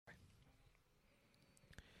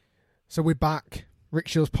So we're back. Rick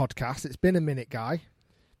Shield's podcast. It's been a minute, Guy.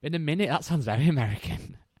 Been a minute? That sounds very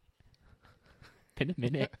American. Been a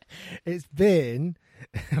minute. It's been...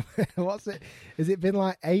 what's it? Has it been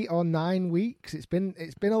like 8 or 9 weeks? It's been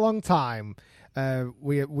a long time.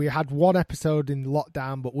 We had one episode in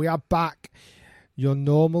lockdown, but we are back. Your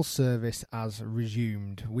normal service has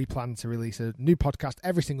resumed. We plan to release a new podcast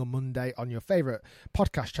every single Monday on your favourite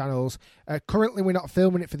podcast channels. Currently, we're not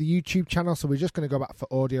filming it for the YouTube channel, so we're just going to go back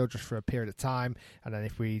for audio just for a period of time. And then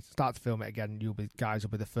if we start to film it again, guys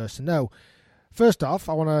will be the first to know. First off,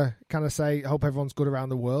 I want to kind of say I hope everyone's good around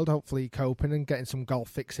the world, hopefully coping and getting some golf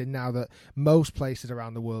fixing now that most places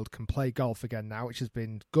around the world can play golf again now, which has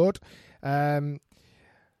been good.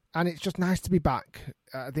 And it's just nice to be back.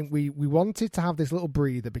 I think we wanted to have this little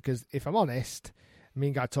breather because, if I'm honest, me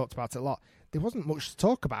and Guy talked about it a lot, there wasn't much to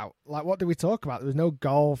talk about. Like, what did we talk about? There was no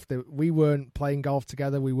golf. We weren't playing golf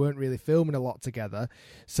together. We weren't really filming a lot together.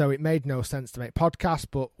 So it made no sense to make podcasts,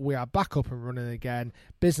 but we are back up and running again,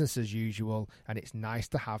 business as usual, and it's nice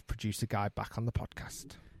to have producer Guy back on the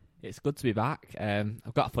podcast. It's good to be back.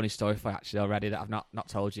 I've got a funny story for you actually already that I've not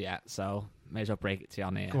told you yet, so may as well break it to you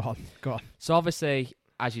on here. Go on. So obviously,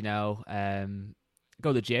 as you know, go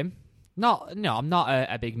to the gym. I'm not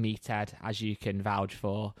a big meathead, as you can vouch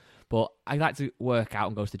for, but I like to work out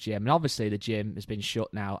and go to the gym. And obviously, the gym has been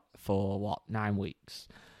shut now for, 9 weeks.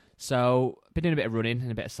 So I've been doing a bit of running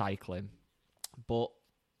and a bit of cycling. But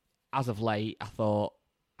as of late, I thought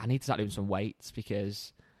I need to start doing some weights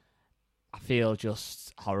because I feel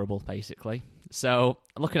just horrible, basically. So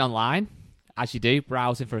looking online, as you do,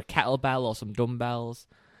 browsing for a kettlebell or some dumbbells,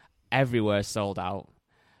 everywhere sold out.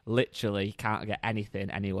 Literally can't get anything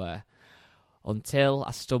anywhere until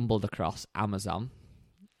I stumbled across Amazon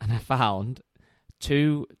and I found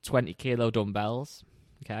 2 20-kilo dumbbells,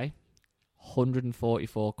 okay,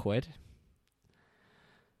 144 quid.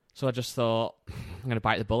 So I just thought, I'm going to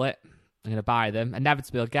bite the bullet. I'm going to buy them.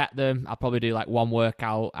 Inevitably, I'll get them. I'll probably do like one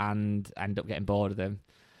workout and end up getting bored of them.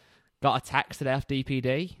 Got a text today off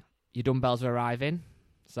DPD. Your dumbbells are arriving.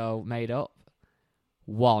 So, made up.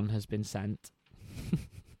 One has been sent.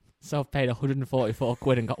 So I've paid 144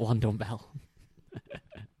 quid and got one dumbbell.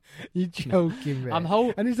 You're joking, mate. I'm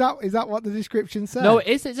hoping. And is that what the description says? No,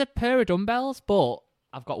 it's a pair of dumbbells, but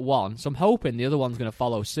I've got one. So I'm hoping the other one's going to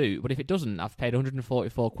follow suit. But if it doesn't, I've paid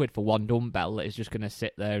 144 quid for one dumbbell that is just going to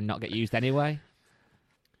sit there and not get used anyway.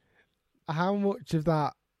 How much of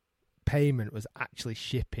that payment was actually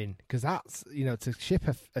shipping? Because that's, to ship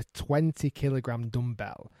a 20-kilogram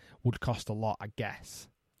dumbbell would cost a lot, I guess.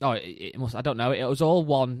 Oh, it must. I don't know. It was all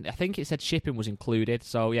one. I think it said shipping was included.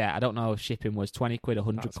 So yeah, I don't know if shipping was 20 quid,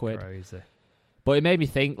 100 quid. That's crazy. But it made me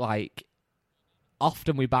think, like,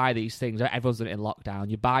 often we buy these things. Everyone's done it in lockdown.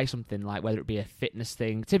 You buy something like, whether it be a fitness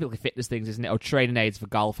thing, typically fitness things, isn't it? Or training aids for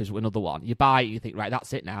golf is another one. You buy it, you think, right,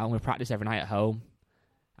 that's it now. I'm going to practice every night at home.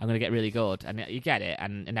 I'm going to get really good. And you get it,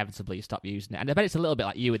 and inevitably you stop using it. And I bet it's a little bit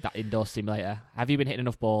like you with that indoor simulator. Have you been hitting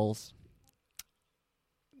enough balls?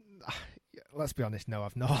 Let's be honest, no,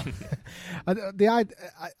 I've not.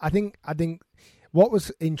 I think what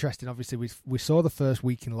was interesting, obviously, we saw the first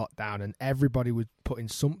week in lockdown and everybody was putting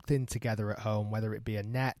something together at home, whether it be a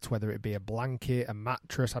net, whether it be a blanket, a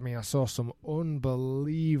mattress. I mean, I saw some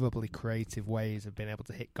unbelievably creative ways of being able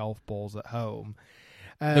to hit golf balls at home.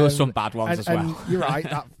 There were some bad ones as well. And you're right,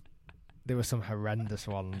 there were some horrendous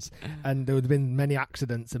ones. And there would have been many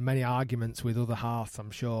accidents and many arguments with other halves,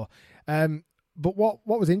 I'm sure. But what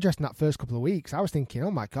was interesting that first couple of weeks, I was thinking, oh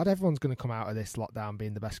my God, everyone's going to come out of this lockdown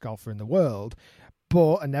being the best golfer in the world.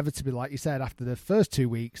 But inevitably, like you said, after the first 2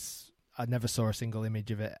 weeks, I never saw a single image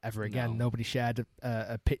of it ever again. No. Nobody shared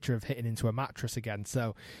a picture of hitting into a mattress again.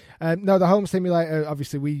 So, no, the home simulator,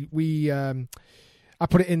 obviously, I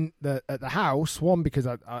put it in at the house, one, because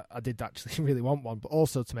I did actually really want one, but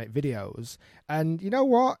also to make videos. And you know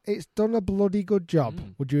what? It's done a bloody good job.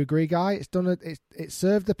 Would you agree, Guy? It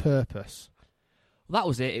served the purpose. That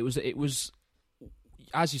was it. It was,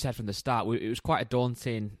 as you said from the start, it was quite a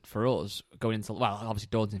daunting for us going into, well, obviously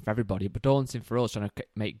daunting for everybody, but daunting for us trying to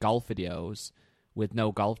make golf videos with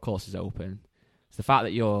no golf courses open. So the fact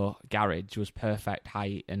that your garage was perfect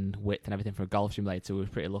height and width and everything for a golf simulator, we were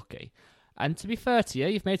pretty lucky. And to be fair to you,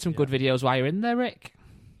 you've made some good videos while you're in there, Rick.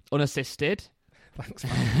 Unassisted. Thanks,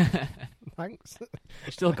 man. Thanks.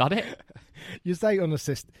 You still got it? You say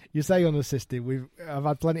unassisted. I've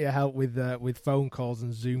had plenty of help with phone calls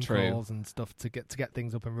and Zoom calls and stuff to get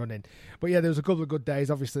things up and running. But yeah, there was a couple of good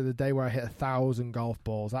days. Obviously, the day where I hit 1,000 golf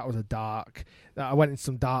balls, that was I went into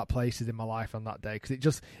some dark places in my life on that day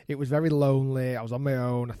because it was very lonely. I was on my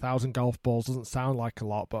own. 1,000 golf balls doesn't sound like a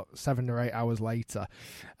lot, but 7 or 8 hours later,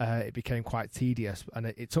 it became quite tedious, and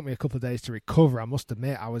it took me a couple of days to recover. I must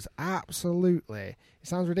admit, I was absolutely. It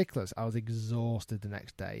sounds ridiculous. I was exhausted the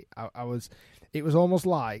next day. It was almost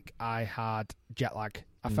like I had jet lag.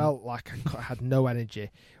 I felt like I had no energy,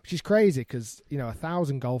 which is crazy because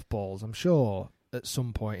 1,000 golf balls. I'm sure at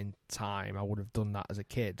some point in time I would have done that as a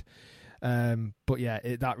kid. But yeah,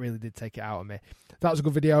 that really did take it out of me. That was a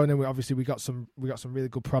good video, and then we got some really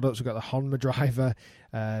good products. We got the Honma driver.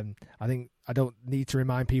 I think I don't need to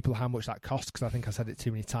remind people how much that costs because I think I said it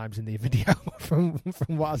too many times in the video from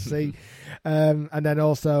what I see. And then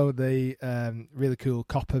also the really cool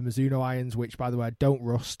copper Mizuno irons, which by the way don't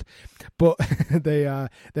rust, but they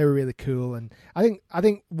were really cool. And I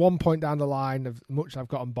think one point down the line of much I've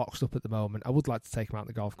got them boxed up at the moment, I would like to take them out on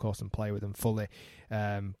the golf course and play with them fully.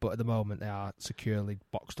 But at the moment they are securely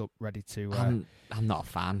boxed up, ready to. I'm not a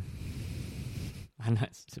fan.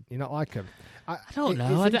 You not like them? I don't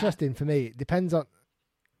know. It's interesting for me. It depends on.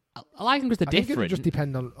 I like them because they're different. Think it would just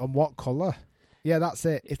depend on what colour. Yeah, that's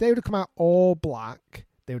it. If they would have come out all black,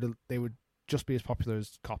 they would just be as popular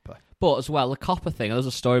as copper. But as well, the copper thing, there's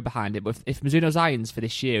a story behind it. But if Mizuno's irons for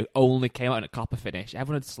this year only came out in a copper finish,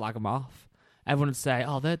 everyone would slag them off. Everyone would say,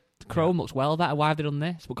 "Oh, the chrome looks well better. Why have they done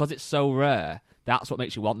this?" Because it's so rare. That's what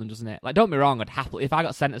makes you want them, doesn't it? Like, don't be wrong. I'd happily, if I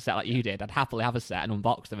got sent a set like you did, I'd happily have a set and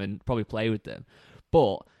unbox them and probably play with them.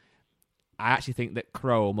 But I actually think that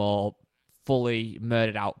chrome or fully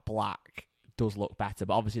murdered out black does look better.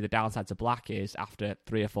 But obviously the downside to black is after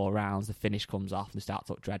 3 or 4 rounds, the finish comes off and they start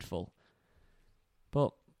to look dreadful.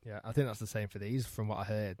 But yeah, I think that's the same for these from what I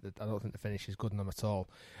heard. I don't think the finish is good on them at all.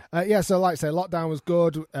 So like I say, lockdown was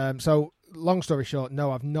good. So long story short,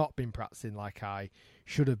 no, I've not been practicing like I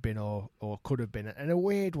should have been or could have been. In a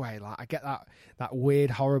weird way, like I get that weird,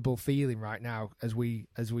 horrible feeling right now as we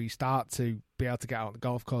start to be able to get out on the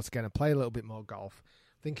golf course again and play a little bit more golf.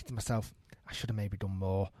 Thinking to myself, I should have maybe done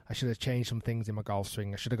more. I should have changed some things in my golf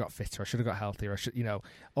swing. I should have got fitter. I should have got healthier. I should,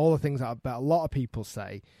 all the things that a lot of people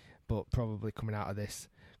say, but probably coming out of this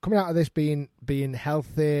being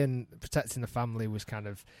healthy and protecting the family was kind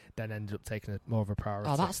of then ended up taking more of a priority.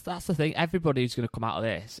 Oh, that's the thing. Everybody's going to come out of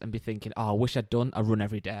this and be thinking, "Oh, I wish I'd done a run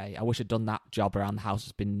every day. I wish I'd done that job around the house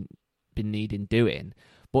that's been needing doing."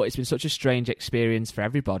 But it's been such a strange experience for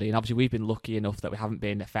everybody, and obviously we've been lucky enough that we haven't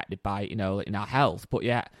been affected by in our health. But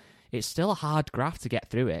yet, it's still a hard graft to get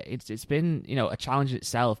through it. It's been a challenge in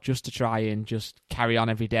itself just to try and just carry on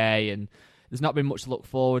every day and. There's not been much to look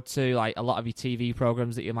forward to. Like a lot of your TV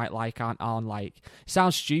programs that you might like aren't on. Like, it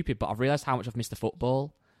sounds stupid, but I've realised how much I've missed the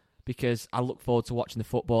football because I look forward to watching the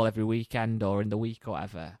football every weekend or in the week or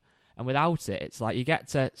whatever. And without it, it's like you get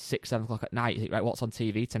to 6, 7 o'clock at night. You think, right, what's on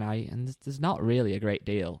TV tonight? And there's not really a great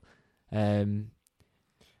deal.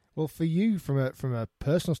 Well, for you, from a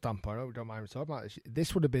personal standpoint, I don't mind talking about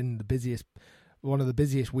this would have been one of the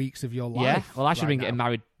busiest weeks of your life. Yeah. Well, I should have been getting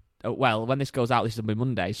married. Well, when this goes out, this will be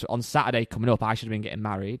Monday. So on Saturday coming up, I should have been getting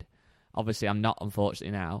married. Obviously, I'm not,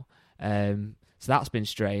 unfortunately, now. So that's been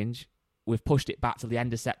strange. We've pushed it back to the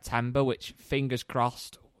end of September, which, fingers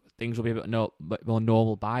crossed, things will be a bit more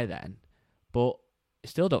normal by then. But I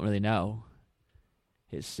still don't really know.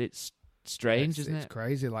 It's strange, isn't it? It's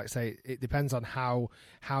crazy. Like, say, it depends on how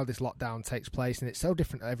this lockdown takes place, and it's so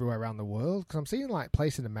different everywhere around the world. Because I'm seeing like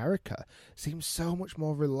place in America seems so much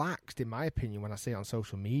more relaxed, in my opinion, when I see it on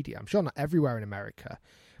social media. I'm sure not everywhere in America,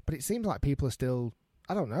 but it seems like people are still,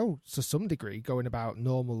 I don't know, to some degree, going about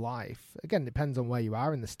normal life. Again, it depends on where you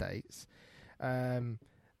are in the States.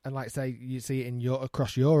 And like say, you see it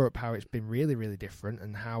across Europe how it's been really, really different,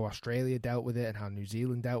 and how Australia dealt with it, and how New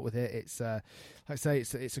Zealand dealt with it. It's like I say,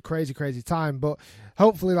 it's a crazy, crazy time. But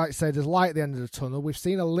hopefully, like I say, there's light at the end of the tunnel. We've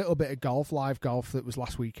seen a little bit of live golf that was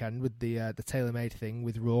last weekend with the TaylorMade thing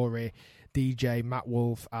with Rory, DJ, Matt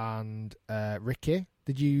Wolf, and Ricky.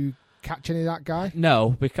 Did you catch any of that, Guy?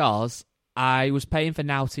 No, because I was paying for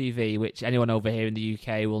Now TV, which anyone over here in the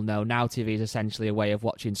UK will know. Now TV is essentially a way of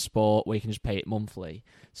watching sport where you can just pay it monthly.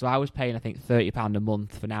 So I was paying, I think, £30 a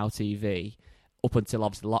month for Now TV up until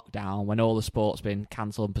obviously lockdown when all the sport's been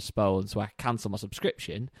cancelled and postponed. So I cancelled my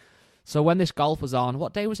subscription. So when this golf was on,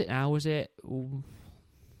 what day was it now? Was it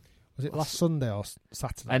last Sunday or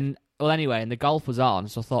Saturday? And anyway, and the golf was on.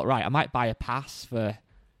 So I thought, right, I might buy a pass for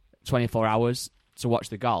 24 hours to watch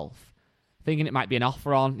the golf. thinking it might be an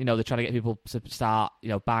offer on. You know, they're trying to get people to start, you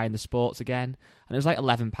know, buying the sports again. And it was like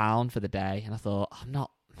 £11 for the day. And I thought, I'm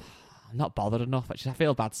not bothered enough. Actually, I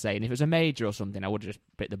feel bad saying. If it was a major or something, I would have just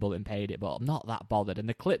bit the bullet and paid it. But I'm not that bothered. And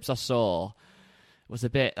the clips I saw was a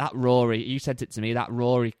bit, that Rory, you sent it to me, that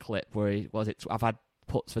Rory clip where I've had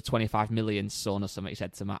puts for 25 million, son, or something he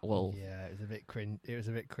said to Matt Wolf. Yeah, it was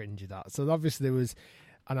a bit cringy, that. So obviously there was,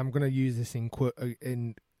 and I'm going to use this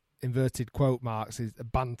in inverted quote marks, is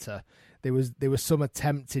banter. There was some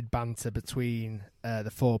attempted banter between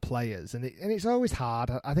the four players, and it's always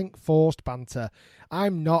hard. I think forced banter.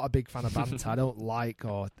 I'm not a big fan of banter. I don't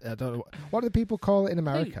know what do people call it in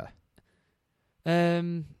America.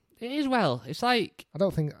 It is, well, it's like, I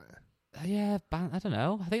don't think. Yeah, I don't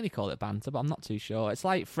know. I think they call it banter, but I'm not too sure. It's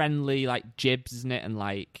like friendly, like jibs, isn't it? And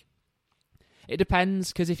like, it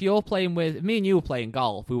depends, because if you're playing with me and you were playing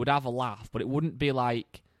golf, we would have a laugh, but it wouldn't be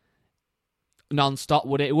like non-stop,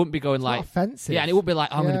 would it? It wouldn't be going it's like not offensive. Yeah, and it would be like,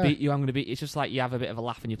 I'm going to beat you, I'm going to beat you. It's just like you have a bit of a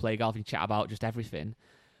laugh and you play golf and you chat about just everything.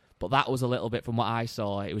 But that was a little bit, from what I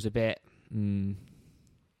saw, it was a bit.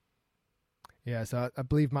 Yeah, so I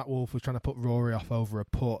believe Matt Wolf was trying to put Rory off over a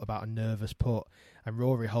putt, about a nervous putt, and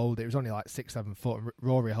Rory held it. It was only like 6-7 foot, and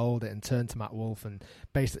Rory held it and turned to Matt Wolf and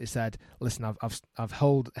basically said, "Listen, I've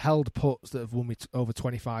held putts that have won me over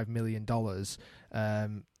 $25 million.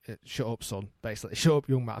 Shut up, son. Basically, shut up,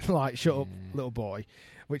 young man. Like, shut up, little boy."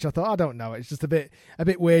 Which I thought, I don't know, it's just a bit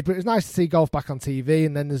weird, but it was nice to see golf back on TV.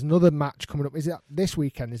 And then there's another match coming up. Is it this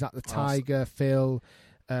weekend? Is that the Tiger, Phil,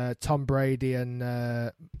 Tom Brady,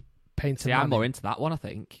 and Painter Manning? I'm more into that one, I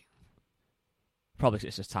think. Probably because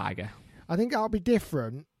it's just Tiger. I think that'll be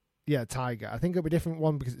different. Yeah, Tiger. I think it'll be different,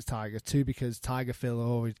 one, because it's Tiger. Two, because Tiger,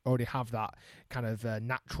 Phil already have that kind of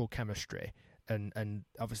natural chemistry. And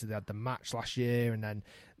obviously they had the match last year, and then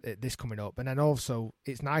this coming up. And then also,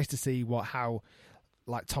 it's nice to see how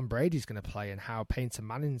like Tom Brady's going to play and how Peyton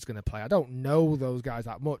Manning's going to play. I don't know those guys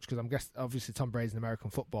that much, because I'm guessing obviously Tom Brady's an American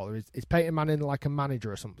footballer. Is Peyton Manning like a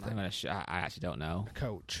manager or something? I actually don't know. A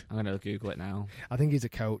coach. I'm going to Google it now. I think he's a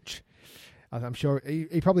coach. I'm sure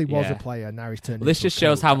he probably was a player. Now he's turned. Well, this just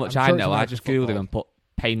shows how much I know. I just Googled him and put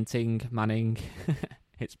painting Manning.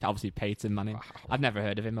 It's obviously Peyton Manning. Wow. I've never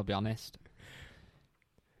heard of him, I'll be honest.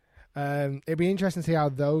 It'd be interesting to see how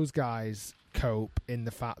those guys cope in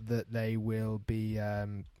the fact that they will be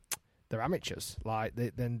they're amateurs, like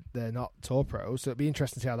they're not tour pros, so it'd be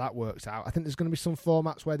interesting to see how that works out. I think there's going to be some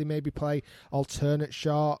formats where they maybe play alternate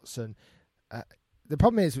shots, and the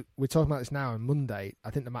problem is we're talking about this now on Monday.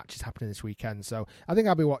 I think the match is happening this weekend, so I think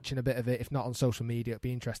I'll be watching a bit of it, if not on social media. It'd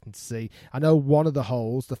be interesting to see. I know one of the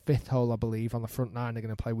holes, the fifth hole, I believe, on the front nine, they're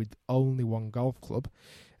going to play with only one golf club,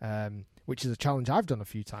 which is a challenge I've done a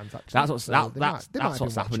few times, actually. That's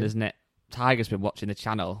what's happened, isn't it? Tiger's been watching the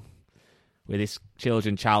channel with his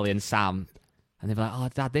children, Charlie and Sam, and they're like, "Oh,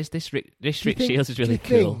 Dad, this Rick Shields is really cool." Do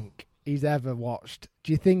you think he's ever watched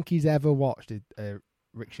a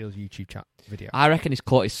Rick Shields YouTube chat video? I reckon he's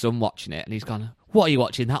caught his son watching it, and he's gone, "What are you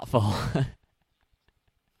watching that for?"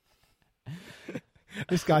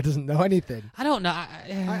 This guy doesn't know anything. I don't know.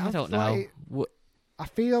 I don't know. I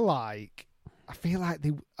feel like they.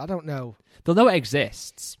 I don't know. They'll know it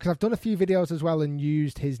exists, because I've done a few videos as well and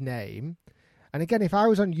used his name. And again, if I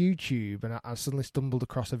was on YouTube and I suddenly stumbled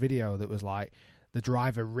across a video that was like the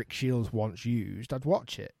driver Rick Shields once used, I'd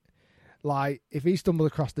watch it. Like, if he stumbled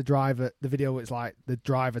across the video was like the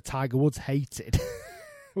driver Tiger Woods hated,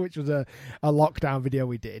 which was a lockdown video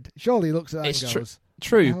we did. Surely he looks at that and goes,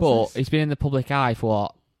 true, but he's been in the public eye for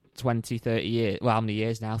what, 20, 30 years? Well, how many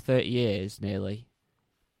years now? 30 years, nearly.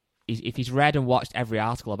 If he's read and watched every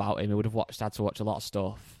article about him, he would have had to watch a lot of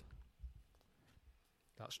stuff.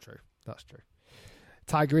 That's true.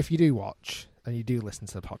 Tiger, if you do watch and you do listen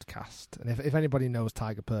to the podcast, and if anybody knows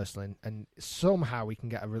Tiger personally, and somehow we can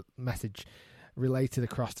get a message related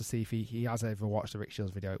across to see if he has ever watched the Rick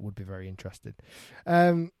Shields video, it would be very interesting.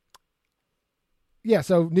 Yeah,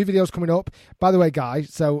 so new videos coming up. By the way,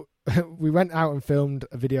 guys, so we went out and filmed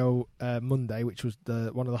a video Monday, which was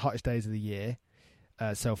one of the hottest days of the year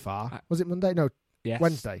so far. Was it Monday? No, yes.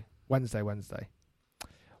 Wednesday.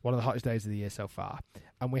 One of the hottest days of the year so far.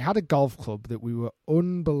 And we had a golf club that we were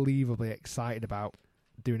unbelievably excited about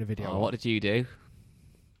doing a video on. What did you do?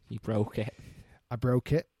 You broke it. I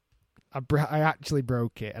broke it. I actually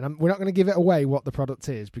broke it. And we're not going to give it away what the product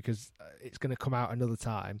is, because it's going to come out another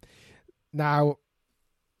time. Now,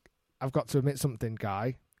 I've got to admit something,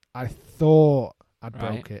 Guy. I thought I'd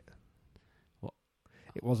broke it. What?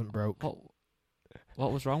 It wasn't broke. What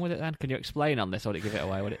was wrong with it then? Can you explain on this, or did it give it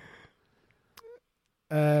away?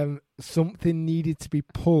 Something needed to be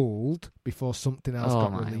pulled before something else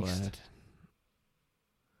got released.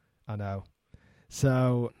 Word. I know.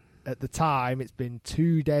 So at the time, it's been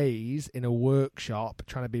 2 days in a workshop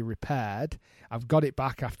trying to be repaired. I've got it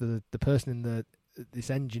back after the person in this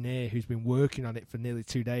engineer who's been working on it for nearly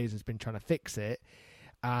 2 days has been trying to fix it.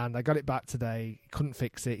 And I got it back today. Couldn't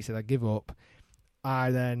fix it. He said, I give up.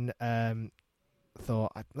 I then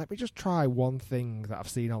thought, let me just try one thing that I've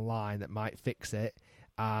seen online that might fix it.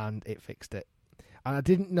 And it fixed it. And I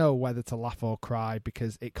didn't know whether to laugh or cry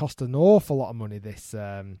because it cost an awful lot of money, this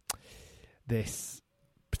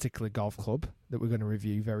particular golf club that we're going to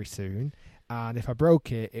review very soon. And if I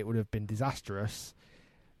broke it, it would have been disastrous.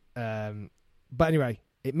 But anyway,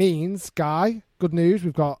 it means, Guy, good news,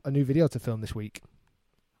 we've got a new video to film this week.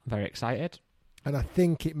 I'm very excited. And I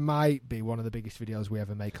think it might be one of the biggest videos we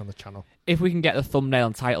ever make on the channel. If we can get the thumbnail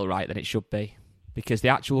and title right, then it should be. Because the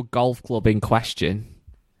actual golf club in question,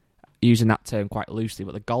 using that term quite loosely,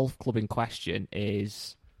 but the golf club in question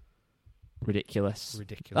is ridiculous.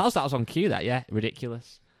 Ridiculous. That was on cue, yeah.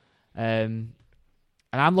 Ridiculous. And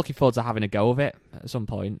I'm looking forward to having a go of it at some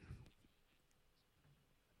point.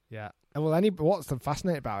 Yeah. Well, what's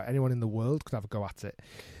fascinating about it, anyone in the world could have a go at it.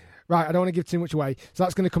 Right, I don't want to give too much away. So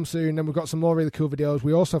that's going to come soon. Then we've got some more really cool videos.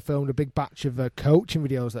 We also filmed a big batch of coaching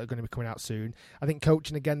videos that are going to be coming out soon. I think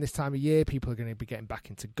coaching again this time of year, people are going to be getting back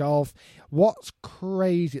into golf. What's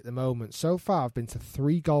crazy at the moment, so far I've been to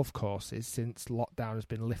 3 golf courses since lockdown has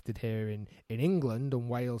been lifted here in England and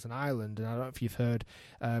Wales and Ireland. And I don't know if you've heard,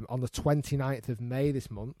 on the 29th of May this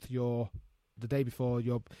month, the day before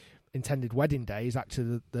your intended wedding day is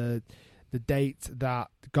actually the date that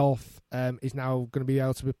golf is now going to be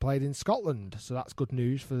able to be played in Scotland. So that's good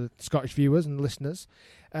news for Scottish viewers and listeners.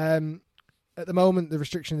 At the moment, the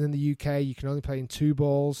restrictions in the UK, you can only play in 2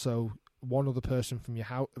 balls, so one other person from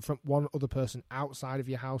one other person outside of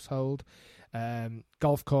your household.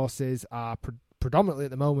 Golf courses are predominantly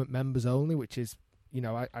at the moment members only, which is,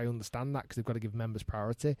 I understand that because they've got to give members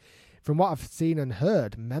priority. From what I've seen and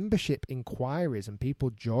heard, membership inquiries and people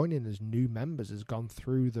joining as new members has gone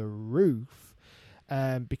through the roof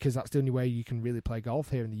because that's the only way you can really play golf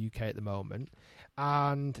here in the UK at the moment.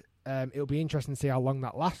 And it'll be interesting to see how long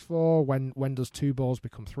that lasts for. When does 2 balls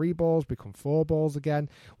become 3 balls, become 4 balls again?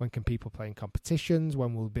 When can people play in competitions?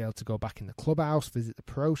 When we'll be able to go back in the clubhouse, visit the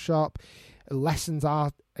pro shop? Lessons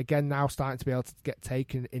are, again, now starting to be able to get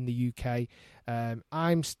taken in the UK.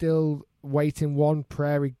 I'm still waiting. One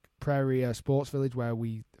Prairie Sports Village where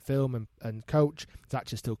we film and coach, it's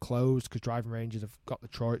actually still closed because driving ranges have got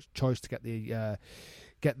the choice to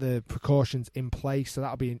get the precautions in place. So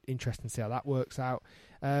that'll be interesting to see how that works out.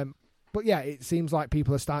 But yeah, it seems like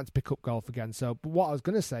people are starting to pick up golf again. So, but what I was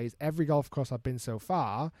going to say is every golf course I've been so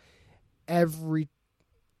far, every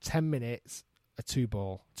 10 minutes, a 2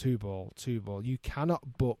 ball. You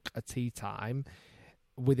cannot book a tee time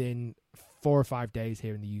within 4 or 5 days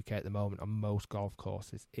here in the UK at the moment on most golf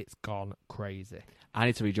courses. It's gone crazy. I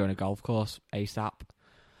need to rejoin a golf course ASAP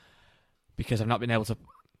because I've not been able to.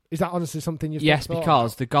 Is that honestly something you've Yes, thought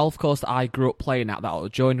because about? The golf course that I grew up playing at, that I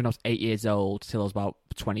joined when I was 8 years old till I was about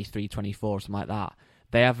 23, 24, something like that.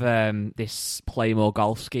 They have this Play More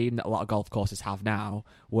golf scheme that a lot of golf courses have now,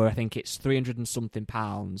 where I think it's £300 and something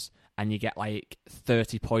and you get like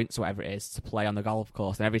 30 points or whatever it is to play on the golf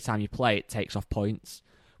course. And every time you play, it takes off points,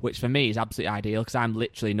 which for me is absolutely ideal because I'm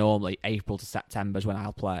literally normally April to September is when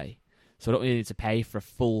I'll play. So I don't really need to pay for a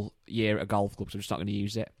full year at a golf club, so I'm just not going to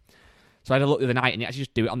use it. So I had a look the other night, and you actually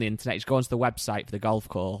just do it on the internet. Just go onto the website for the golf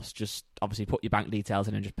course, just obviously put your bank details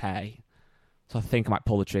in and just pay. So I think I might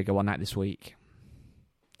pull the trigger one night this week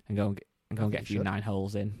and go and get a few 9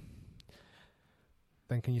 holes in.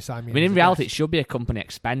 Then can you sign me? I mean, in reality, it should be a company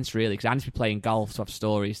expense, really, because I need to be playing golf to have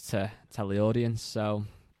stories to tell the audience. So,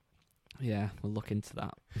 yeah, we'll look into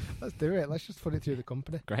that. Let's do it. Let's just put it through the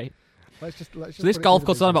company. Great. Let's just so this golf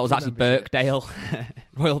course on about was actually Birkdale,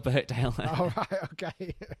 Royal Birkdale. Oh, right,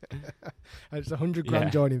 okay. And it's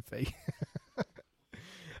 £100,000 joining fee.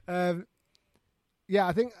 Yeah,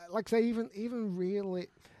 I think, like I say, even really,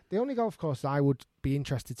 the only golf course I would be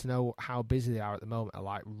interested to know how busy they are at the moment are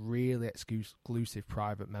like really exclusive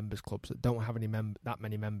private members clubs that don't have that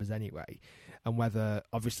many members anyway, and whether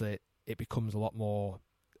obviously it becomes a lot more.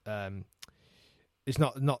 It's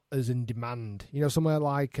not as in demand. Somewhere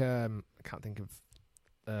like I can't think of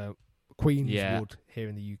Queenswood here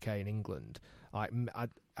in the UK in England. Like I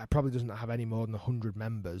probably doesn't have any more than 100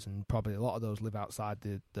 members, and probably a lot of those live outside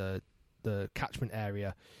the catchment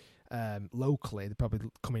area. Locally, they're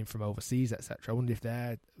probably coming from overseas, etc. I wonder if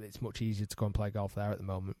it's much easier to go and play golf there at the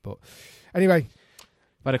moment. But anyway,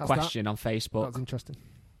 I've had a question on Facebook. That's interesting.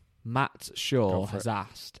 Matt Shaw has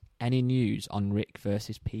asked, any news on Rick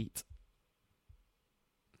versus Pete?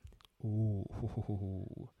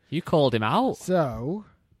 Ooh. You called him out. So,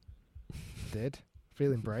 did.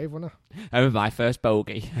 Feeling brave, wasn't I remember my first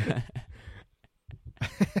bogey.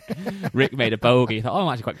 Rick made a bogey. I thought,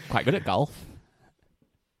 I'm actually quite good at golf.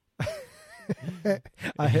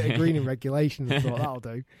 I hit a green in regulation and thought, that'll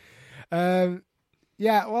do.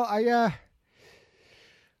 Yeah, well, I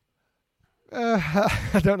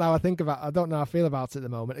don't know how I don't know how I feel about it at the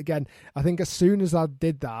moment. Again, I think as soon as I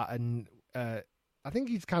did that, and I think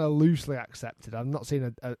he's kind of loosely accepted. I've not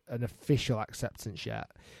seen an official acceptance yet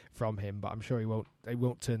from him, but I'm sure he won't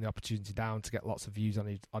turn the opportunity down to get lots of views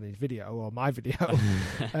on his video or my video.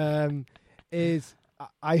 I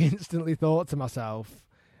instantly thought to myself,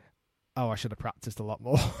 oh, I should have practiced a lot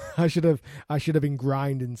more. I should have been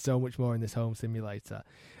grinding so much more in this home simulator.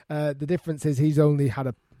 The difference is he's only had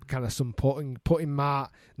a kind of some putting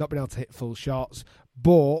mat, not been able to hit full shots.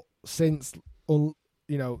 But since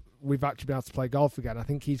we've actually been able to play golf again, I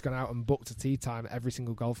think he's gone out and booked a tee time at every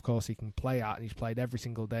single golf course he can play at, and he's played every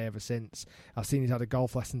single day ever since. I've seen he's had a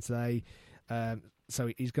golf lesson today,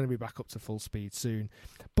 so he's going to be back up to full speed soon.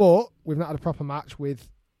 But we've not had a proper match with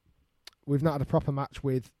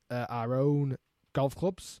our own golf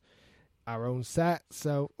clubs, our own set.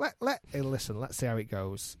 So listen, let's see how it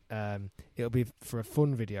goes. It'll be for a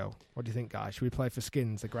fun video. What do you think, guys? Should we play for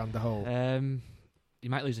skins, the grander hole? You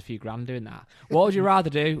might lose a few grand doing that. What would you rather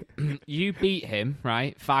do? You beat him,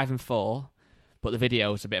 right? 5-4, but the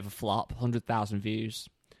video's a bit of a flop, 100,000 views,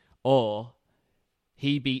 or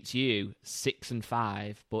he beats you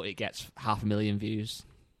 6-5, but it gets 500,000 views.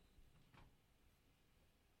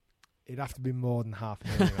 It'd have to be more than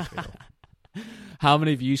 500,000, I feel. How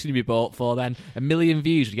many views can you be bought for then? 1 million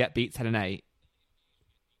views would get beat 10-8.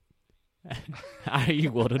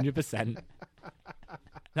 You would, 100%.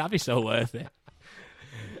 That'd be so worth it.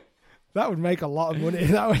 That would make a lot of money.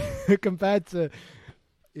 That would, compared to,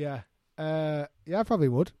 yeah, I probably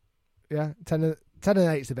would. Yeah, 10 and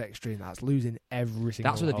 8 is a bit extreme. That's losing every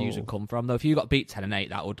single. That's where the views would come from, though. If you got beat 10-8,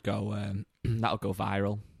 that would go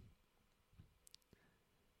viral.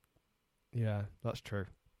 Yeah, that's true.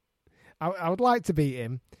 I would like to beat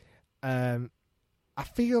him. I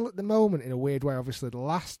feel at the moment, in a weird way, obviously the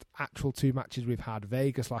last actual 2 matches we've had,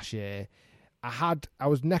 Vegas last year, I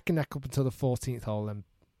was neck and neck up until the 14th hole and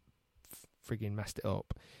frigging messed it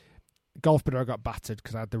up. Golf bidder, I got battered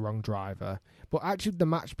because I had the wrong driver. But actually the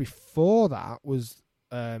match before that was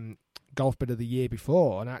golf bidder the year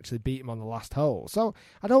before, and I actually beat him on the last hole. So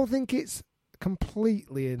I don't think it's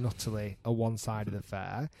completely and utterly a one-sided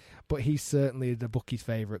affair, but he's certainly the bookie's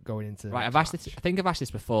favourite going into the right. I think I've asked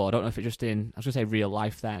this before. I don't know if it's just in, I was going to say real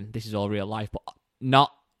life then. This is all real life, but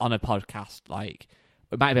not on a podcast. Like,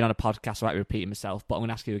 it might have been on a podcast, so I might be repeating myself, but I'm going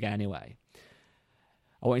to ask you again anyway.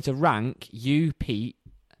 I want you to rank you, Pete,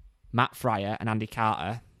 Matt Fryer, and Andy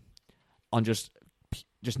Carter on just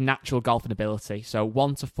natural golfing ability. So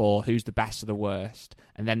 1 to 4, who's the best or the worst?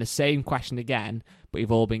 And then the same question again, but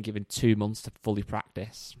you've all been given 2 months to fully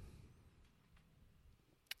practice.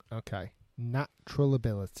 Okay. Natural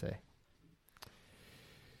ability.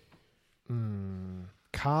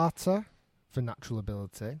 Carter for natural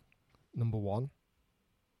ability, number 1.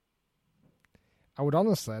 I would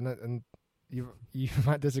honestly, and you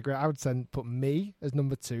might disagree, I would put me as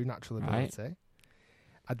number 2, natural ability. Right.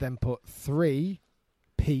 I'd then put 3,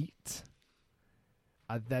 Pete.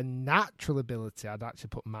 And then natural ability, I'd actually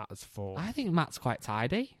put Matt as 4. I think Matt's quite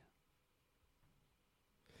tidy.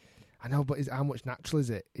 I know, but how much natural is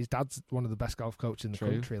it? His dad's one of the best golf coaches in the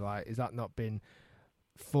country. Like, is that not been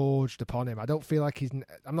forged upon him? I don't feel like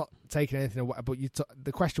I'm not taking anything away, but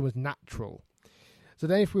the question was natural. So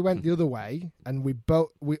then if we went the other way, and we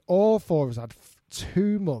all 4 of us had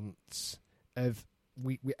 2 months of,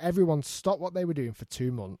 everyone stopped what they were doing for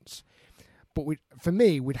 2 months. But for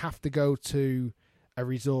me, we'd have to go to a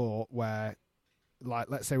resort where, like,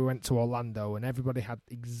 let's say we went to Orlando and everybody had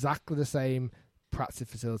exactly the same practice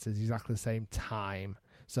facilities, exactly the same time.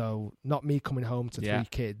 So not me coming home to 3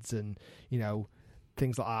 kids and,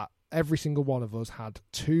 things like that. Every single one of us had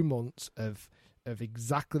 2 months of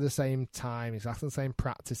exactly the same time, exactly the same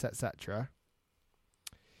practice, etc.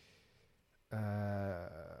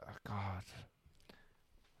 God.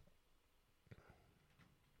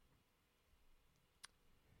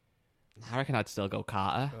 I reckon I'd still go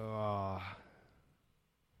Carter.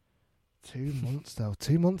 2 months, though.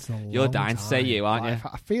 2 months is a long You're dying time. to say you, aren't you?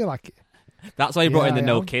 I feel like... That's why you brought in the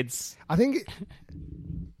no kids. I think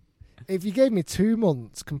if you gave me 2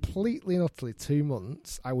 months, completely and utterly 2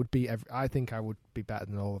 months, I think I would be better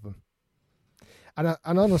than all of them. And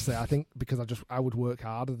honestly, I think because I would work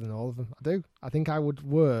harder than all of them. I do. I think I would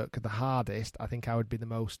work the hardest. I think I would be the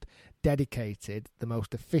most dedicated, the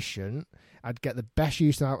most efficient. I'd get the best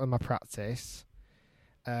use out of my practice.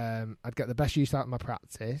 And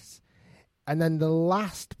then the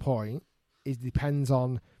last point depends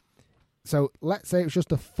on. So let's say it was just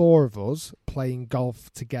the four of us playing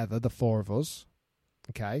golf together, the four of us,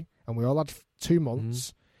 okay, and we all had 2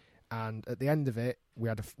 months, and at the end of it, we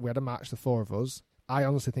had a match, the four of us. I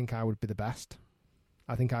honestly think I would be the best.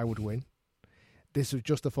 I think I would win. This was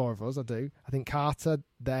just the four of us. I do. I think Carter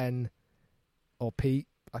or Pete.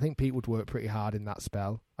 I think Pete would work pretty hard in that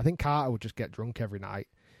spell. I think Carter would just get drunk every night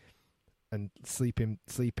and sleep in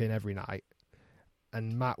every night,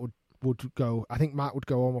 and Matt would go. I think Matt would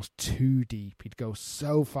go almost too deep. He'd go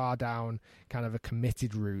so far down kind of a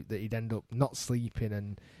committed route that he'd end up not sleeping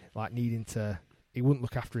and like needing to. He wouldn't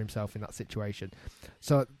look after himself in that situation.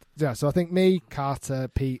 So I think me, Carter,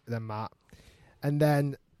 Pete, then Matt, and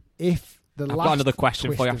then if I've got another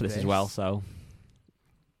question for you after this as well. So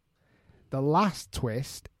the last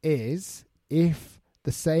twist is if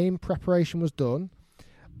the same preparation was done,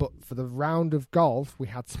 but for the round of golf we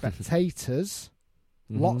had spectators.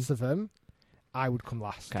 Lots of them, I would come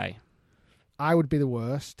last. Okay. I would be the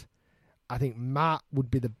worst. I think Matt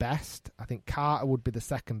would be the best. I think Carter would be the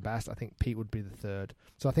second best. I think Pete would be the third.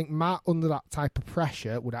 So I think Matt, under that type of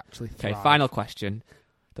pressure, would actually thrive. Okay, final question.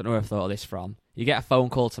 Don't know where I've thought of this from. You get a phone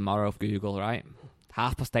call tomorrow off Google, right?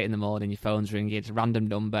 8:30 in the morning, your phone's ringing. It's a random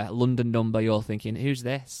number, London number. You're thinking, who's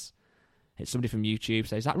this? It's somebody from YouTube.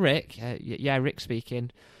 So is that Rick? Yeah, Rick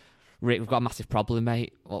speaking. Rick, we've got a massive problem,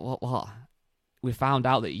 mate. What? We found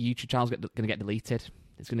out that your YouTube channel's going to get deleted.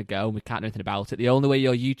 It's going to go. We can't do anything about it. The only way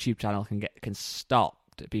your YouTube channel can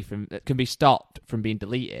be stopped from being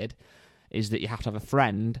deleted is that you have to have a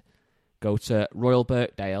friend go to Royal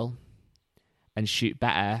Birkdale and shoot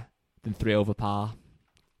better than 3 over par.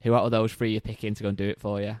 Who out of those 3 you're picking to go and do it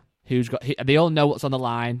for you? They all know what's on the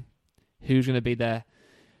line. Who's going to be the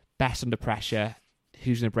best under pressure?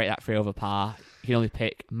 Who's going to break that 3 over par? You can only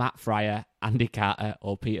pick Matt Fryer, Andy Carter,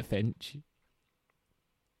 or Peter Finch.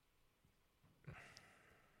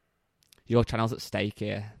 Your channel's at stake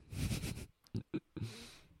here.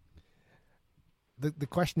 The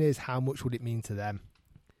question is, how much would it mean to them?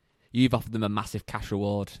 You've offered them a massive cash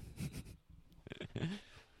reward.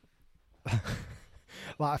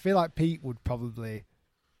 I feel like Pete would probably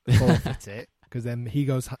forfeit it because then he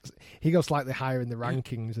goes slightly higher in the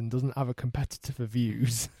rankings and doesn't have a competitor for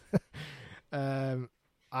views.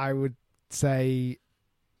 I would say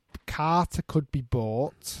Carter could be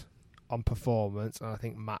bought on performance, and I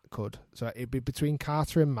think Matt could. So it'd be between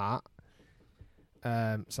Carter and Matt.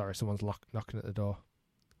 Sorry, someone's knocking at the door.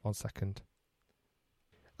 1 second.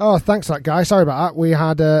 Oh, thanks for that, guy. Sorry about that. We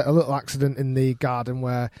had a little accident in the garden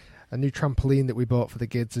where a new trampoline that we bought for the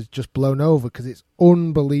kids has just blown over because it's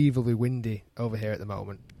unbelievably windy over here at the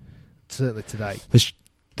moment. Certainly today.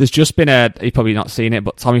 There's just been you've probably not seen it,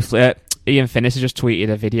 but Ian Finnis has just tweeted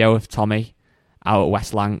a video of Tommy out at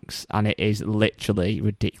West Lancs, and it is literally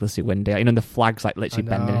ridiculously windy. The flag's like literally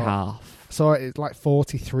bending in half. So it's like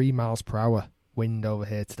 43 miles per hour wind over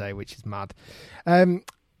here today, which is mad.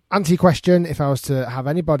 Answer your question, if I was to have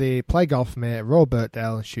anybody play golf for me at Royal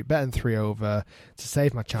Birkdale and shoot better than 3 over to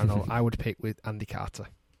save my channel, I would pick with Andy Carter.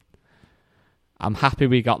 I'm happy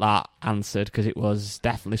we got that answered because it was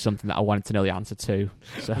definitely something that I wanted to know the answer to.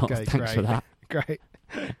 So okay, thanks for that. Great.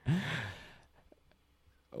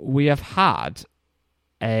 We have had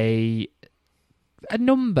a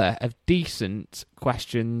number of decent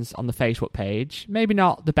questions on the Facebook page. Maybe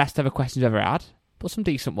not the best ever questions I've ever had, but some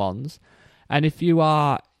decent ones. And if you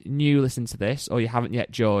are new listening to this or you haven't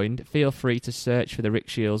yet joined, feel free to search for the Rick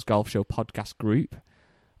Shields Golf Show podcast group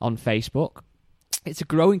on Facebook. It's a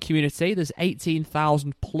growing community. There's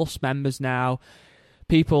 18,000 plus members now.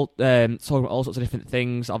 People talking about all sorts of different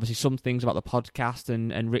things. Obviously, some things about the podcast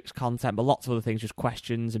and Rick's content, but lots of other things, just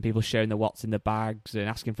questions and people sharing their what's in the bags and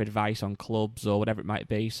asking for advice on clubs or whatever it might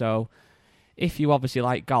be. So if you obviously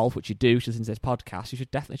like golf, which you do, to listen to this podcast, you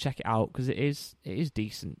should definitely check it out because it is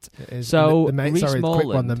decent. It is. So the main Go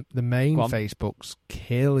Facebook's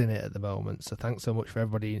killing it at the moment. So thanks so much for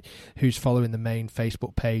everybody who's following the main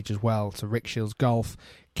Facebook page as well. So Rick Shields Golf,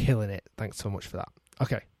 killing it. Thanks so much for that.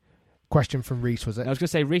 Okay. Question from Reese, was it? I was going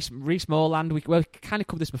to say Reese Morland. We kind of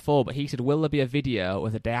covered this before, but he said, "Will there be a video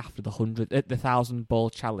of the day after the 1,000 ball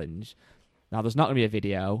challenge?" Now, there's not going to be a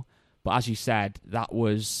video, but as you said, that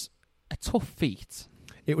was a tough feat.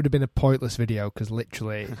 It would have been a pointless video because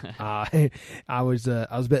literally, I was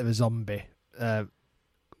a bit of a zombie.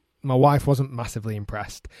 my wife wasn't massively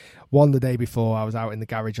impressed. One, the day before, I was out in the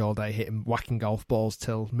garage all day whacking golf balls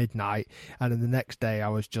till midnight, and then the next day I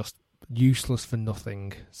was just useless for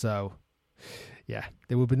nothing. So, yeah,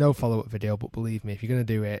 there will be no follow-up video, but believe me, if you're going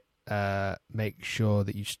to do it, make sure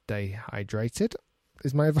that you stay hydrated,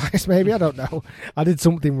 is my advice, maybe. I don't know. I did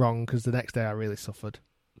something wrong because the next day I really suffered.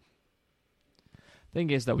 Thing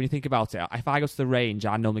is, though, when you think about it, if I go to the range,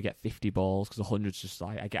 I normally get 50 balls because 100's just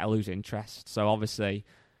like, I lose interest. So obviously,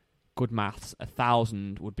 good maths,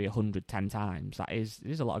 1,000 would be 110 times. It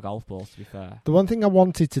is a lot of golf balls, to be fair. The one thing I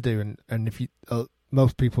wanted to do, and if you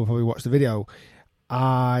most people probably watch the video,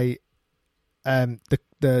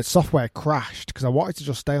 the software crashed because I wanted to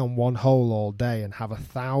just stay on one hole all day and have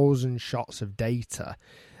 1,000 shots of data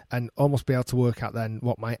and almost be able to work out then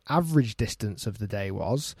what my average distance of the day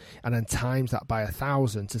was, and then times that by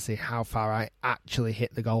 1,000 to see how far I actually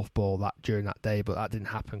hit the golf ball during that day. But that didn't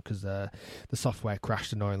happen because the software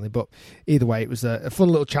crashed annoyingly. But either way, it was a fun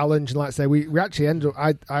little challenge. And like I say, we actually ended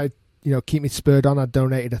up, I keep me spurred on. I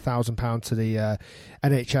donated £1,000 to the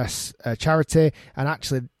NHS charity, and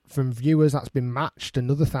actually from viewers that's been matched.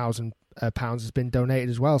 Another £1,000 has been donated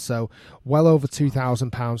as well, so well over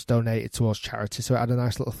 £2,000 donated towards charity. So it had a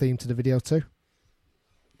nice little theme to the video too.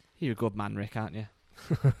 You're a good man, Rick, aren't you?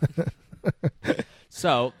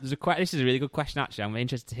 So this is a really good question. Actually, I'm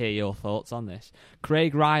interested to hear your thoughts on this.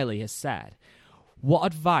 Craig Riley has said, "What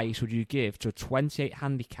advice would you give to a 28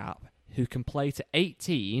 handicap who can play to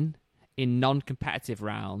 18 in non-competitive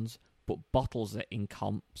rounds but bottles it in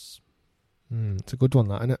comps?" It's a good one,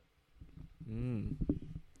 that, isn't it?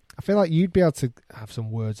 I feel like you'd be able to have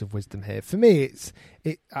some words of wisdom here. For me,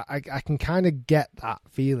 I can kind of get that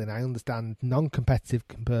feeling. I understand non-competitive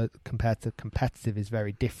compared to competitive is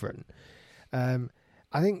very different.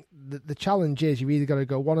 I think the challenge is you've either got to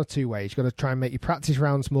go one or two ways. You've got to try and make your practice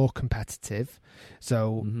rounds more competitive.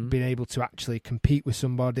 So being able to actually compete with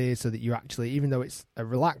somebody so that you actually, even though it's a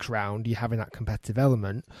relaxed round, you're having that competitive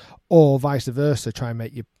element, or vice versa, try and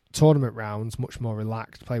make your tournament rounds much more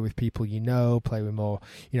relaxed. Play with people play with more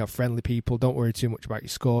friendly people. Don't worry too much about your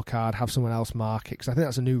scorecard. Have someone else mark it, because I think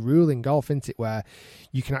that's a new rule in golf, isn't it, where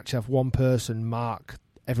you can actually have one person mark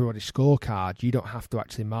everybody's scorecard. You don't have to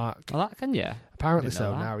actually mark. Oh, that can you? Apparently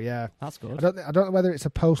so now. Yeah, that's good. I don't know whether it's a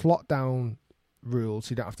post-lockdown rule, so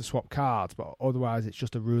you don't have to swap cards, but otherwise it's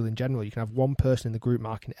just a rule in general. You can have one person in the group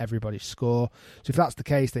marking everybody's score. So if that's the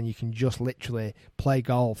case, then you can just literally play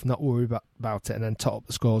golf, not worry about it, and then top up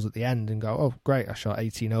the scores at the end and go, oh great, I shot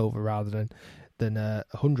 18 over rather than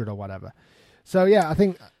 100 or whatever. So yeah, I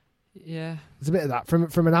think there's a bit of that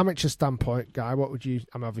from an amateur standpoint. Guy, what would you?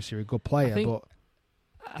 I'm obviously a good player, but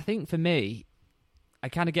I think for me, I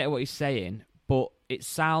kind of get what he's saying, but it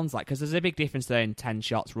sounds like, because there's a big difference there in 10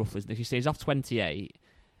 shots roughly. If you say he's off 28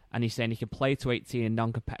 and he's saying he can play to 18 in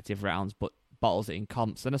non-competitive rounds but bottles it in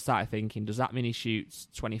comps, then I started thinking, does that mean he shoots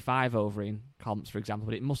 25 over in comps, for example?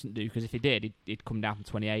 But it mustn't do, because if he did, he'd come down from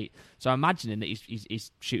 28. So I'm imagining that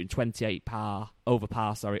he's shooting 28 over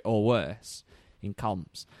par, or worse in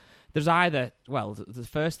comps. There's either, the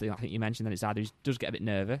first thing I think you mentioned, that it's either he does get a bit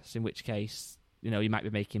nervous, in which case, you might be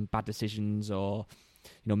making bad decisions, or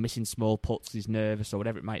missing small putts because he's nervous or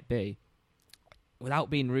whatever it might be. Without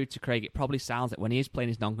being rude to Craig, it probably sounds like when he is playing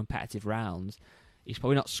his non-competitive rounds, he's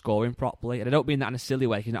probably not scoring properly. And I don't mean that in a silly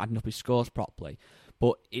way, he's not adding up his scores properly.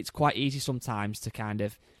 But it's quite easy sometimes to kind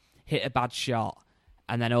of hit a bad shot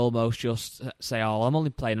and then almost just say, oh, I'm only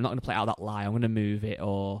playing, I'm not going to play out that lie, I'm going to move it.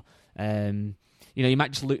 Or, you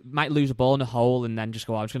might lose a ball in a hole and then just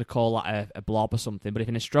go, I'm just going to call that a blob or something. But if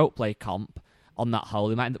in a stroke play comp, on that hole,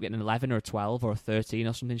 he might end up getting an 11 or a 12 or a 13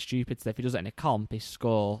 or something stupid. So if he does it in a comp, his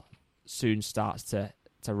score soon starts to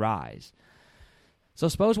rise. So I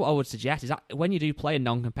suppose what I would suggest is that when you do play a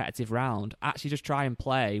non-competitive round, actually just try and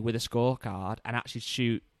play with a scorecard and actually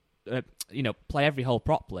shoot, play every hole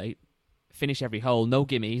properly, finish every hole, no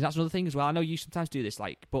gimmies. That's another thing as well. I know you sometimes do this,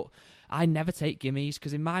 but I never take gimmies,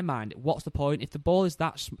 because in my mind, what's the point? If the ball is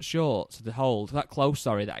that short to the hole, that close,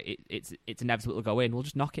 that it's inevitable to go in, we'll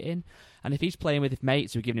just knock it in. And if he's playing with his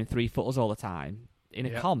mates who are giving him 3-footers all the time, in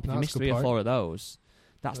a comp, if you miss 3 or 4 of those,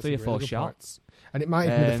 that's 3 or 4 shots. Point. And it might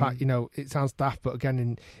even be the fact, it sounds daft, but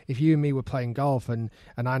again, if you and me were playing golf and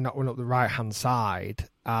I knocked one up the right-hand side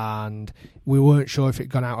and we weren't sure if it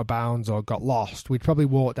gone out of bounds or got lost, we'd probably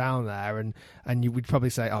walk down there and we'd probably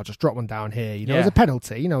say, oh, just drop one down here. As a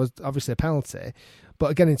penalty, as obviously a penalty.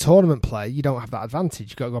 But again, in tournament play, you don't have that advantage.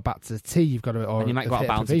 You've got to go back to the tee. You've got to, or and you might go out of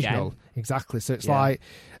bounds again. Exactly. So it's like,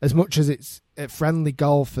 as much as it's friendly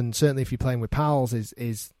golf, and certainly if you're playing with pals,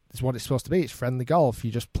 is what it's supposed to be. It's friendly golf.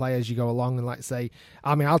 You just play as you go along, and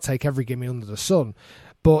I'll take every gimme under the sun.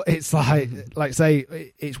 But it's like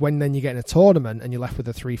say, it's when then you get in a tournament and you're left with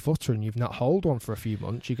a 3-footer and you've not holed one for a few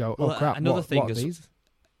months. You go, oh crap! What are these?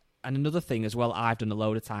 And another thing as well, I've done a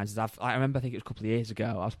load of times is I remember, I think it was a couple of years ago,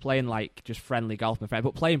 I was playing like just friendly golf with my friend,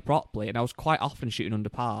 but playing properly, and I was quite often shooting under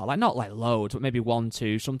par, like not like loads, but maybe 1,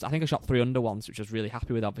 2. I think I shot 3 under once, which I was really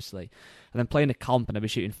happy with, obviously. And then playing a comp, and I'd be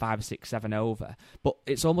shooting 5, 6, 7 over. But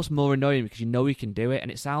it's almost more annoying because you know you can do it,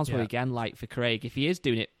 and it sounds probably again like for Craig, if he is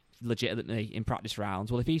doing it legitimately in practice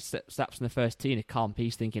rounds, well, if he steps in the first tee in a comp,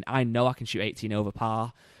 he's thinking, I know I can shoot 18 over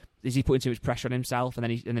par. Is he putting too much pressure on himself? And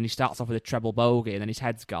then he starts off with a treble bogey, and then his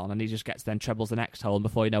head's gone, and he just gets then trebles the next hole, and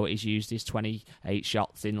before you know it, he's used his 28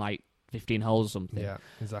 shots in like 15 holes or something. Yeah,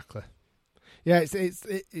 exactly. Yeah,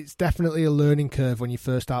 it's definitely a learning curve when you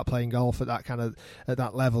first start playing golf at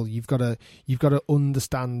that level. You've got to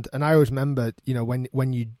understand. And I always remember,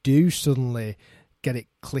 when you do suddenly get it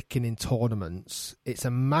clicking in tournaments, it's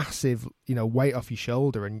a massive, weight off your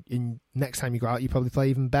shoulder, and next time you go out, you probably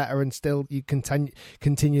play even better, and still you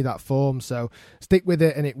continue that form. So stick with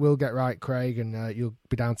it, and it will get right, Craig, and you'll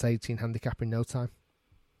be down to 18 handicap in no time.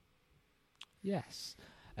 Yes.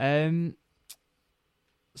 So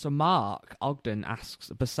Mark Ogden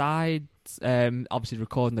asks, besides obviously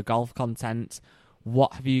recording the golf content,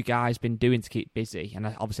 what have you guys been doing to keep busy? And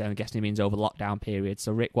obviously I'm guessing he means over the lockdown period.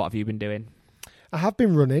 So Rick, what have you been doing? I have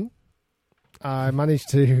been running. I managed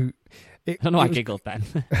to... I don't know why I giggled then.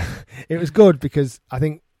 It was good because I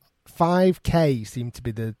think 5K seemed to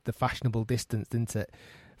be the fashionable distance, didn't it?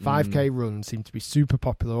 5K runs seem to be super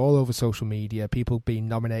popular all over social media. People being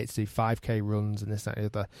nominated to do 5K runs and this, that, and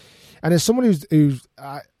the other. And as someone who's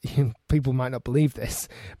people might not believe this,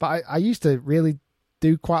 but I used to really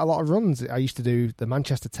do quite a lot of runs. I used to do the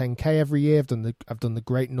Manchester 10K every year. I've done the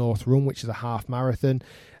Great North Run, which is a half marathon.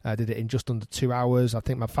 I did it in just under 2 hours. I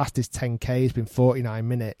think my fastest 10K has been 49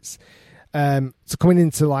 minutes. So coming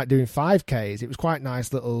into like doing 5Ks, it was quite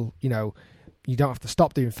nice little, you don't have to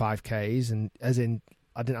stop doing 5Ks, and as in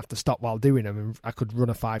I didn't have to stop while doing them, and I could run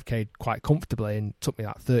a 5K quite comfortably, and it took me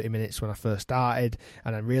like 30 minutes when I first started,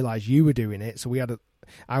 and I realised you were doing it, so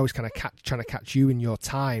I was kind of trying to catch you in your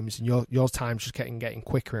times, and your times just getting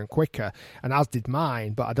quicker and quicker, and as did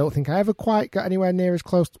mine, but I don't think I ever quite got anywhere near as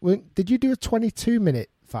close. Did you do a 22-minute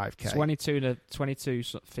 5K?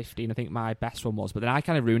 22:15, I think my best one was, but then I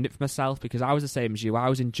kind of ruined it for myself because I was the same as you. I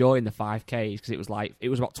was enjoying the 5Ks because it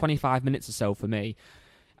was about 25 minutes or so for me,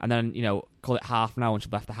 and then call it half an hour once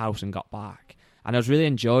I left the house and got back. And I was really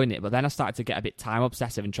enjoying it, but then I started to get a bit time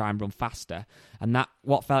obsessive and try and run faster. And that,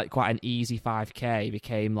 what felt like quite an easy 5K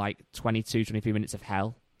became like 22, 23 minutes of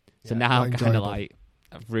hell. So now I'm kind of like,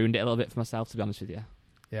 I've ruined it a little bit for myself, to be honest with you.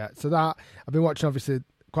 Yeah, so that, I've been watching obviously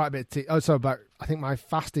quite a bit. I think my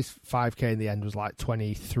fastest 5K in the end was like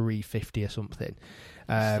 23:50 or something.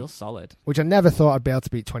 Still solid. Which I never thought I'd be able to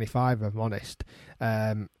beat 25, if I'm honest.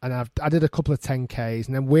 And I did a couple of 10Ks,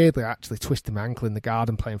 and then weirdly I actually twisted my ankle in the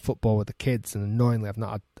garden playing football with the kids, and annoyingly I've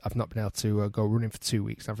not been able to go running for 2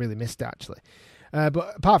 weeks. I've really missed it actually.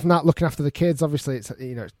 But apart from that, looking after the kids, obviously it's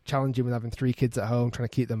it's challenging with having 3 kids at home, trying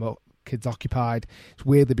to keep them kids occupied. It's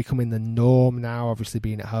weirdly becoming the norm now, obviously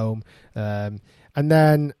being at home. And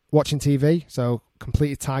then watching TV, so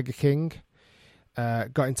completed Tiger King.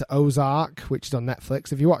 Got into Ozark, which is on Netflix.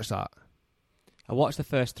 Have you watched that? I watched the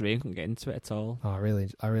first 3 and couldn't get into it at all. Oh, I really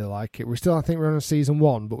like it. I think we're on season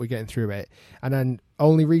 1, but we're getting through it. And then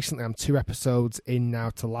only recently, I'm 2 episodes in now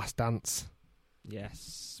to Last Dance.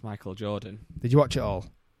 Yes, Michael Jordan. Did you watch it all?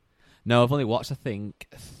 No, I've only watched, I think,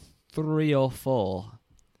 3 or 4.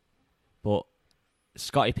 But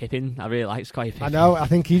Scottie Pippen, I really like Scottie Pippen. I know, I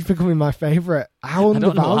think he's becoming my favourite. How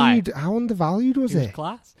undervalued was he?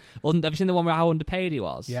 Class. Well, have you seen the one where how underpaid he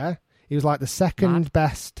was? Yeah. He was like the second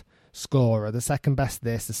best scorer, the second best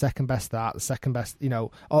this, the second best that, the second best,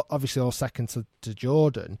 obviously all second to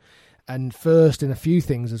Jordan. And first in a few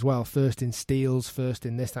things as well. First in steals, first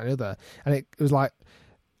in this, that, and the other. And it was like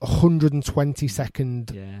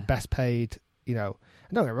 122nd best paid, don't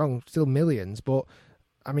get me wrong, still millions, but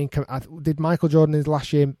I mean, did Michael Jordan his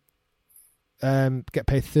last year get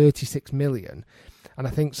paid 36 million? And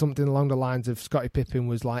I think something along the lines of Scottie Pippen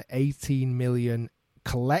was like 18 million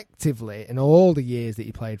collectively in all the years that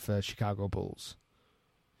he played for Chicago Bulls.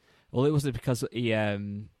 Well, it was because he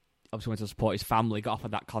obviously wanted to support his family, got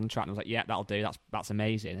offered that contract, and was like, yeah, that'll do, that's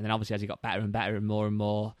amazing. And then obviously as he got better and better and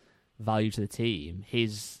more value to the team, he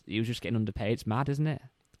was just getting underpaid. It's mad, isn't it?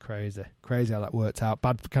 Crazy how that worked out.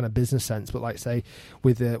 Bad kind of business sense, but like say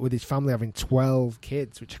with his family having 12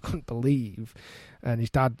 kids, which I couldn't believe, and his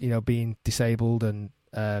dad being disabled and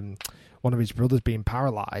one of his brothers being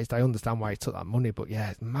paralysed. I understand why he took that money, but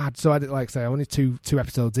yeah, it's mad. So I did, like I say, only two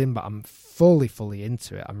episodes in, but I'm fully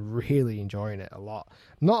into it. I'm really enjoying it a lot.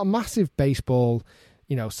 I'm not a massive baseball,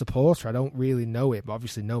 supporter. I don't really know it, but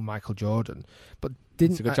obviously know Michael Jordan. But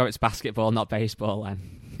it's a good job it's basketball, not baseball,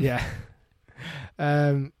 then. Yeah.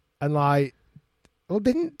 And like, well,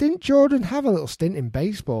 didn't Jordan have a little stint in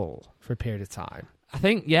baseball for a period of time? I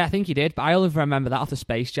think he did, but I only remember that off the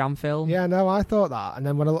Space Jam film. Yeah, no, I thought that. And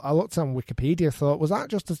then when I looked on Wikipedia, I thought, was that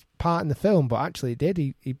just a part in the film? But actually it did.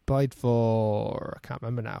 He played for, I can't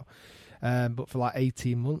remember now, but for like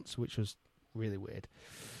 18 months, which was really weird.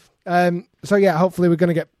 So yeah, hopefully we're going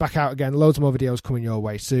to get back out again. Loads more videos coming your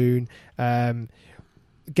way soon.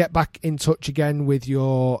 Get back in touch again with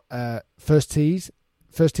your first tee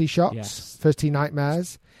shots, yes. First tee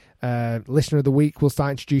nightmares. Listener of the week, we'll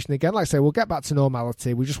start introducing again. Like I say, we'll get back to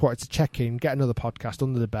normality. We just wanted to check in, get another podcast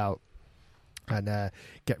under the belt, and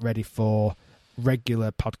get ready for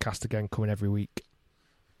regular podcast again coming every week.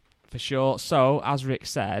 For sure. So, as Rick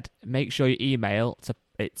said, make sure you email.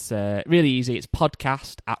 It's really easy. It's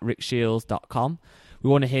podcast@rickshields.com. We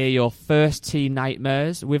want to hear your first tee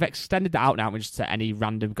nightmares. We've extended that out now just to any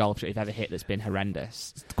random golf shot you've ever hit that's been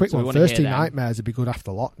horrendous. Quick one. First tee nightmares would be good after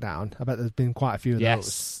lockdown. I bet there's been quite a few of those.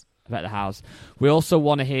 Yes, I bet there has. We also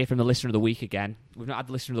want to hear from the Listener of the Week again. We've not had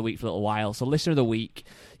the Listener of the Week for a little while. So Listener of the Week,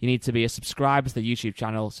 you need to be a subscriber to the YouTube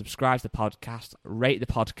channel, subscribe to the podcast, rate the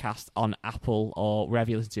podcast on Apple or wherever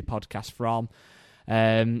you listen to your podcast from.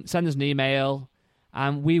 Send us an email.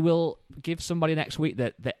 And we will give somebody next week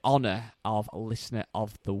the honour of Listener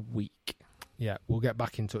of the Week. Yeah, we'll get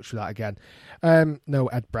back in touch with that again. No,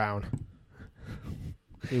 Ed Brown.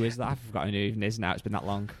 Who is that? I've forgotten who even is now. It's been that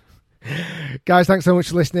long. Guys, thanks so much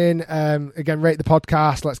for listening. Again, rate the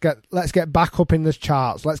podcast. Let's get back up in the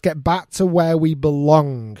charts. Let's get back to where we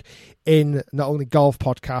belong in not only golf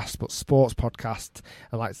podcasts, but sports podcasts.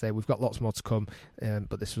 And like I say, we've got lots more to come.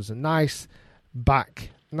 But this was a nice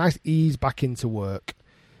ease back into work.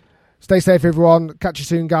 Stay safe, everyone. Catch you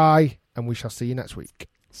soon, Guy, and we shall see you next week.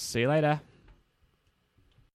 See you later.